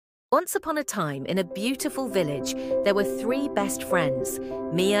Once upon a time, in a beautiful village, there were three best friends,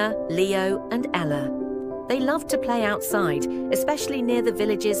 Mia, Leo, and Ella. They loved to play outside, especially near the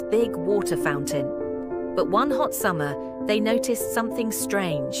village's big water fountain. But one hot summer, they noticed something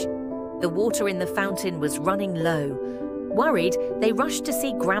strange. The water in the fountain was running low. Worried, they rushed to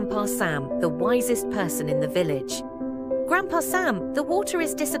see Grandpa Sam, the wisest person in the village. "Grandpa Sam, the water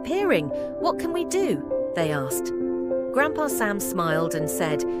is disappearing. What can we do?" they asked. Grandpa Sam smiled and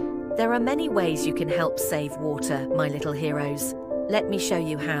said, "There are many ways you can help save water, my little heroes. Let me show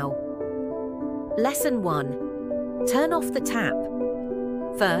you how." Lesson 1. Turn off the tap.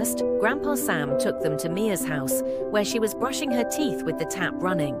 First, Grandpa Sam took them to Mia's house, where she was brushing her teeth with the tap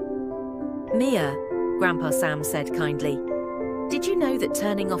running. "Mia," Grandpa Sam said kindly, "did you know that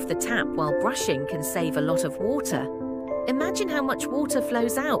turning off the tap while brushing can save a lot of water? Imagine how much water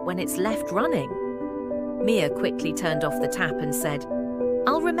flows out when it's left running." Mia quickly turned off the tap and said,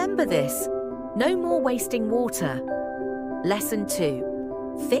 "I'll remember this. No more wasting water." Lesson 2.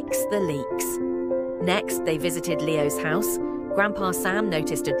 Fix the leaks. Next, they visited Leo's house. Grandpa Sam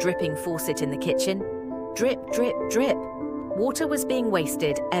noticed a dripping faucet in the kitchen. Drip, drip, drip. Water was being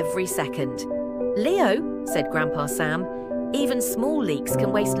wasted every second. "Leo," said Grandpa Sam, "even small leaks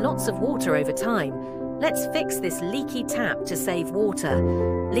can waste lots of water over time. Let's fix this leaky tap to save water."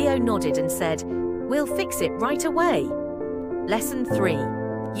 Leo nodded and said, "We'll fix it right away." Lesson 3.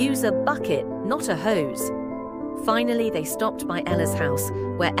 Use a bucket, not a hose. Finally, they stopped by Ella's house,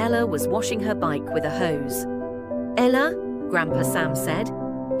 where Ella was washing her bike with a hose. "Ella," Grandpa Sam said,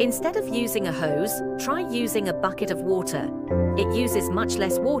 "instead of using a hose, try using a bucket of water. It uses much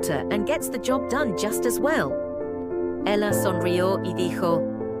less water and gets the job done just as well." Ella sonrió y dijo,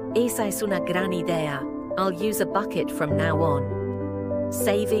 "Esa es una gran idea. I'll use a bucket from now on."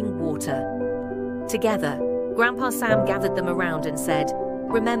 Saving water. Together, Grandpa Sam gathered them around and said,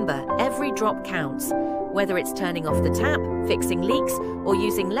 "Remember, every drop counts. Whether it's turning off the tap, fixing leaks, or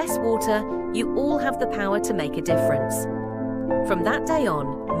using less water, you all have the power to make a difference." From that day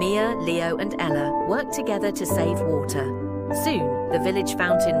on, Mia, Leo, and Ella worked together to save water. Soon, the village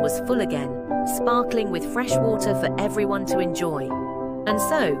fountain was full again, sparkling with fresh water for everyone to enjoy. And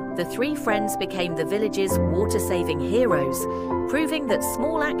so, the three friends became the village's water-saving heroes, proving that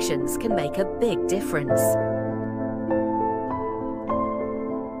small actions can make a big difference.